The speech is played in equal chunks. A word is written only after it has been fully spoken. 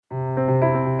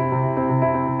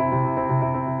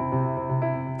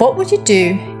What would you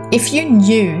do if you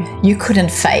knew you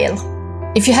couldn't fail?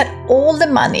 If you had all the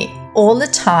money, all the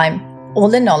time, all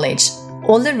the knowledge,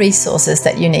 all the resources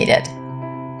that you needed?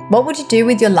 What would you do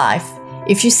with your life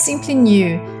if you simply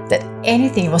knew that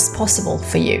anything was possible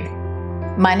for you?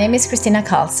 My name is Kristina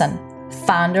Karlsson,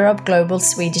 founder of global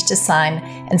Swedish design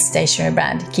and stationery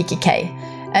brand kikki.K,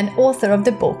 and author of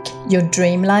the book Your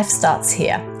Dream Life Starts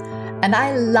Here. And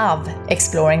I love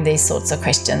exploring these sorts of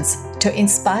questions to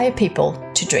inspire people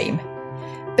to dream.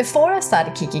 Before I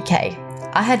started kikki.K,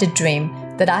 I had a dream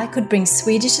that I could bring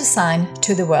Swedish design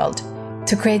to the world,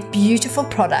 to create beautiful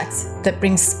products that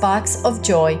bring sparks of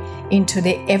joy into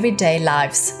the everyday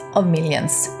lives of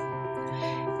millions.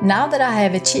 Now that I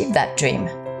have achieved that dream,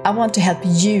 I want to help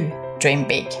you dream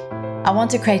big. I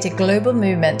want to create a global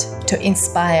movement to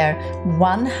inspire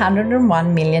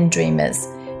 101 million dreamers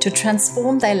to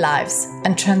transform their lives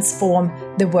and transform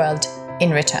the world in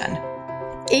return.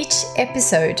 Each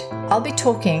episode, I'll be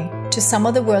talking to some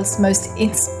of the world's most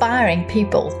inspiring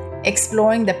people,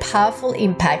 exploring the powerful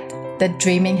impact that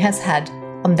dreaming has had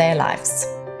on their lives.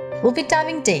 We'll be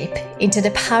diving deep into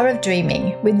the power of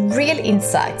dreaming with real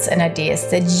insights and ideas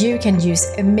that you can use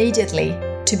immediately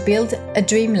to build a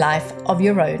dream life of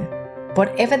your own,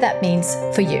 whatever that means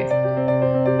for you.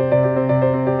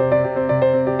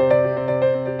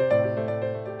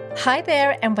 Hi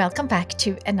there, and welcome back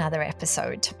to another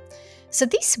episode. So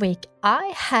this week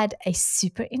I had a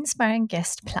super inspiring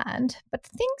guest planned, but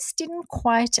things didn't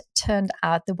quite turn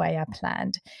out the way I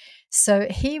planned. So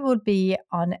he will be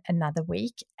on another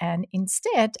week, and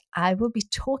instead I will be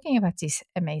talking about this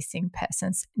amazing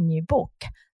person's new book,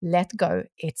 Let Go.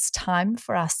 It's time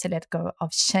for us to let go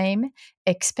of shame,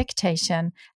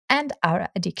 expectation, and our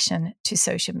addiction to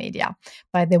social media,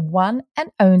 by the one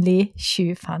and only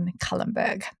Hugh van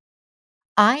Cuylenburg.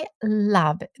 I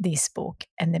love this book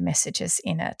and the messages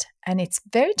in it, and it's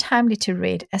very timely to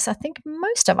read, as I think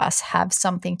most of us have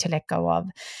something to let go of.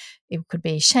 It could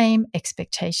be shame,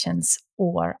 expectations,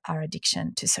 or our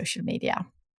addiction to social media.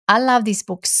 I love this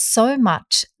book so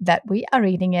much that we are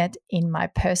reading it in my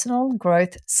personal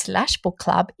growth /book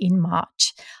club in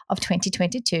March of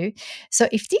 2022. So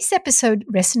if this episode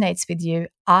resonates with you,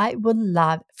 I would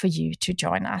love for you to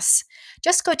join us.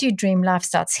 Just go to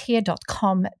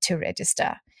dreamlifestartshere.com to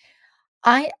register.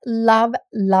 I love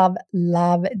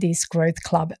this growth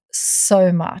club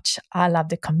so much. I love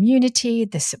the community,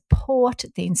 the support,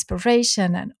 the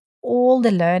inspiration, and all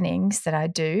the learnings that I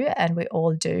do and we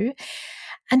all do.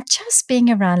 And just being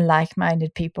around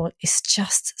like-minded people is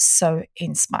just so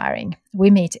inspiring.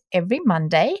 We meet every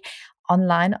Monday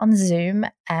online on Zoom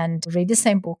and read the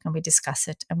same book, and we discuss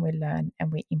it and we learn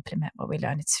and we implement what we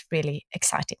learn. It's really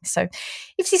exciting. So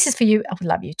if this is for you, I would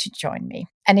love you to join me.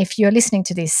 And if you're listening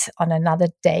to this on another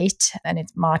date and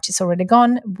it's March is already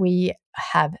gone, we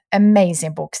have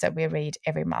amazing books that we read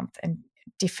every month and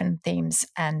different themes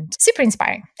and super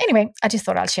inspiring. Anyway, I just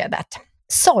thought I'll share that.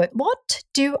 So what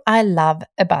do I love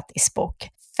about this book?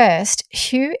 First,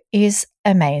 Hugh is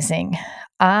amazing.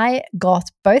 I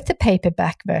got both the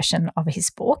paperback version of his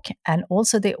book and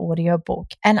also the audio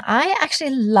book. And I actually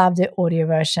love the audio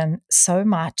version so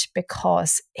much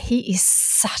because he is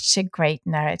such a great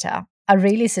narrator. I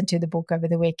re-listened to the book over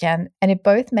the weekend, and it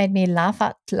both made me laugh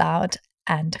out loud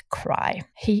and cry.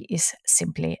 He is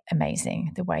simply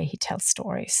amazing the way he tells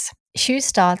stories. Hugh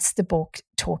starts the book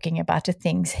talking about the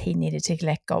things he needed to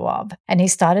let go of, and he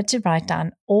started to write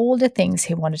down all the things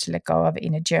he wanted to let go of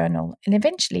in a journal, and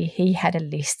eventually he had a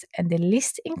list, and the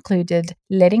list included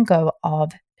letting go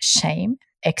of shame,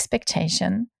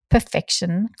 expectation,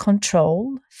 perfection,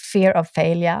 control, fear of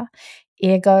failure,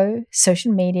 ego,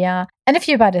 social media, and a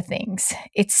few other things.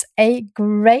 It's a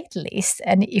great list,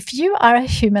 and if you are a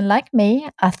human like me,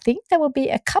 I think there will be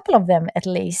a couple of them at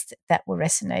least that will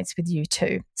resonate with you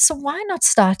too. So why not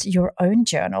start your own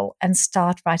journal and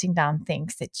start writing down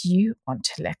things that you want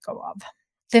to let go of?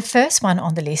 The first one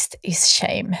on the list is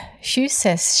shame. Hugh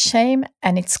says shame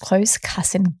and its close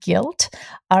cousin guilt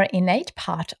are an innate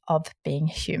part of being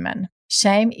human.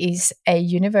 Shame is a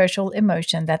universal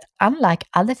emotion that, unlike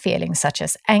other feelings such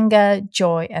as anger,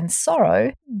 joy, and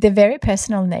sorrow, the very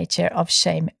personal nature of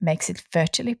shame makes it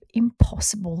virtually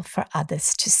impossible for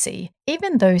others to see,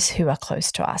 even those who are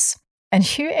close to us. And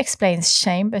Hugh explains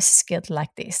shame versus guilt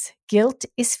like this. Guilt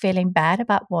is feeling bad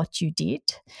about what you did.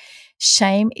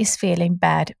 Shame is feeling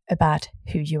bad about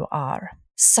who you are.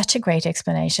 Such a great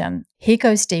explanation. He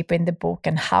goes deep in the book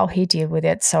and how he deals with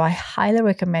it, so I highly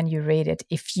recommend you read it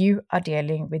if you are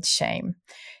dealing with shame.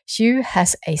 Hugh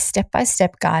has a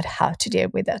step-by-step guide how to deal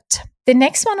with it. The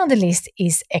next one on the list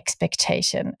is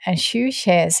expectation, and Hugh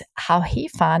shares how he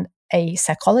found a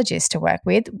psychologist to work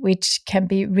with, which can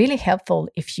be really helpful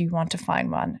if you want to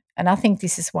find one. And I think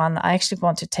this is one I actually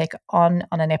want to take on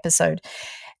an episode.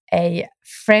 A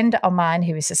friend of mine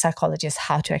who is a psychologist,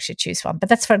 how to actually choose one. But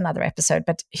that's for another episode.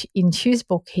 But in Hugh's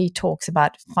book, he talks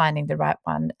about finding the right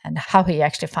one and how he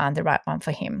actually found the right one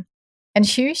for him. And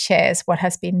Hugh shares what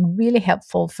has been really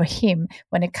helpful for him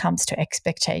when it comes to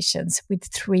expectations with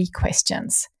 3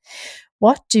 questions.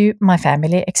 What do my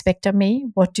family expect of me?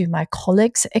 What do my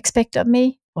colleagues expect of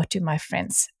me? What do my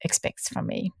friends expect from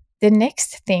me? The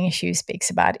next thing Hugh speaks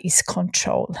about is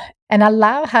control. And I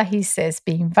love how he says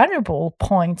being vulnerable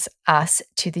points us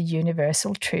to the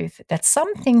universal truth that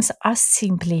some things are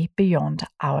simply beyond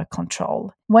our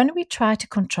control. When we try to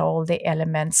control the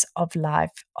elements of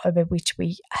life over which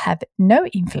we have no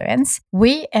influence,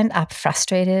 we end up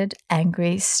frustrated,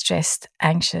 angry, stressed,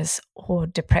 anxious, or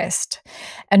depressed.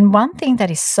 And one thing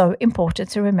that is so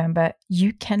important to remember,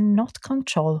 you cannot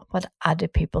control what other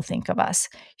people think of us.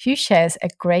 Hugh shares a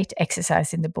great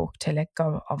exercise in the book to let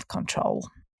go of control.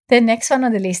 The next one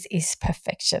on the list is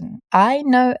perfection. I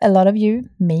know a lot of you,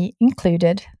 me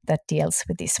included, that deals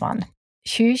with this one.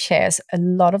 Hugh shares a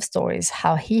lot of stories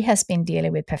how he has been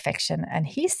dealing with perfection, and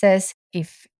he says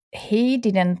if he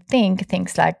didn't think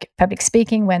things like public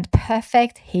speaking went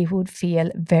perfect, he would feel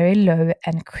very low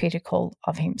and critical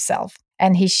of himself.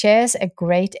 And he shares a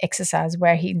great exercise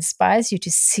where he inspires you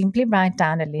to simply write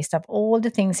down a list of all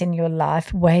the things in your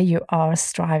life where you are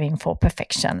striving for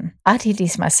perfection. I did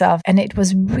this myself, and it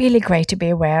was really great to be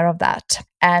aware of that.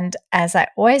 And as I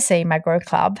always say in my Grow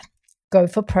Club, go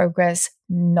for progress,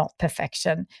 not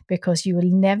perfection, because you will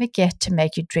never get to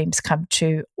make your dreams come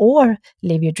true or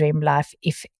live your dream life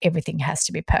if everything has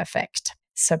to be perfect.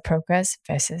 So progress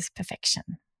versus perfection.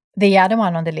 The other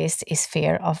one on the list is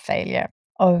fear of failure.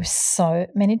 Oh, so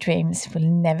many dreams will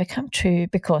never come true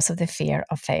because of the fear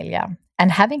of failure.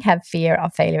 And having had fear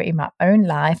of failure in my own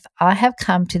life, I have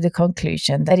come to the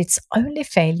conclusion that it's only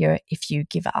failure if you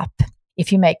give up.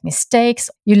 If you make mistakes,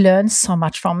 you learn so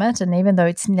much from it. And even though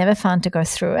it's never fun to go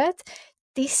through it,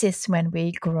 this is when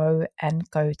we grow and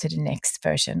go to the next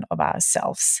version of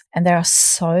ourselves. And there are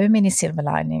so many silver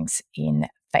linings in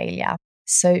failure.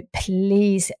 So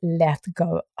please let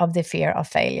go of the fear of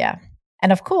failure.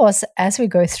 And of course, as we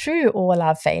go through all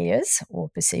our failures or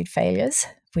perceived failures,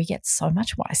 we get so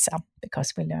much wiser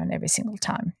because we learn every single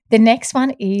time. The next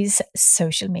one is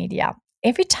social media.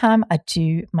 Every time I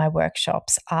do my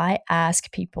workshops, I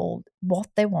ask people what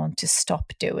they want to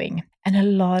stop doing. And a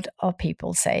lot of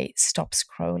people say, stop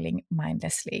scrolling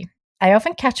mindlessly. I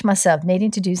often catch myself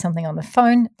needing to do something on the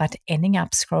phone, but ending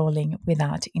up scrolling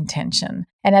without intention.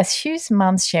 And as Hugh's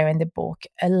mums share in the book,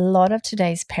 a lot of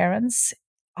today's parents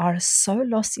are so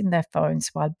lost in their phones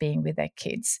while being with their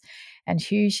kids. And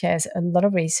Hugh shares a lot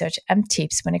of research and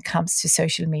tips when it comes to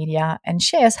social media and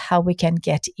shares how we can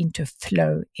get into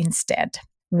flow instead.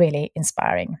 Really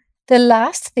inspiring. The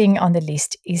last thing on the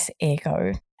list is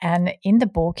ego. And in the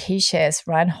book, he shares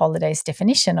Ryan Holiday's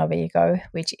definition of ego,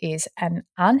 which is an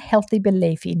unhealthy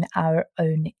belief in our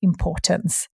own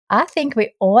importance. I think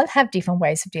we all have different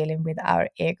ways of dealing with our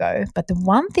ego, but the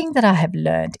one thing that I have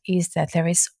learned is that there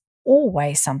is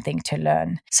always something to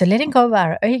learn. So letting go of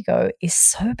our ego is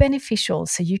so beneficial,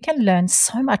 so you can learn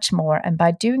so much more. And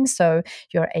by doing so,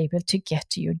 you're able to get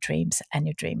to your dreams and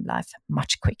your dream life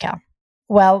much quicker.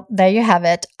 Well, there you have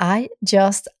it. I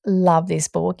just love this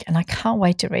book and I can't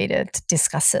wait to read it,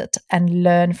 discuss it, and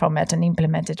learn from it and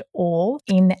implement it all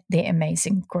in the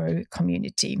amazing Grow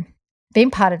community. Being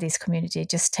part of this community,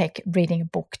 just take reading a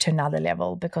book to another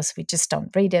level because we just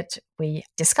don't read it, we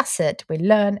discuss it, we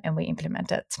learn, and we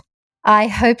implement it. I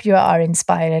hope you are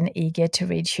inspired and eager to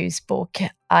read Hugh's book.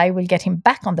 I will get him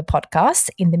back on the podcast.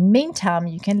 In the meantime,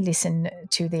 you can listen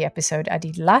to the episode I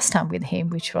did last time with him,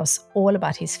 which was all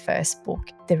about his first book,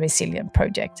 The Resilient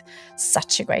Project.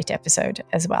 Such a great episode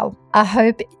as well. I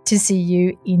hope to see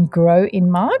you in Grow in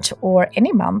March or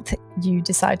any month you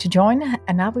decide to join,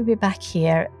 and I will be back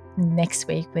here next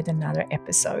week with another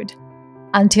episode.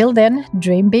 Until then,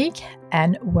 dream big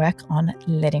and work on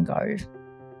letting go.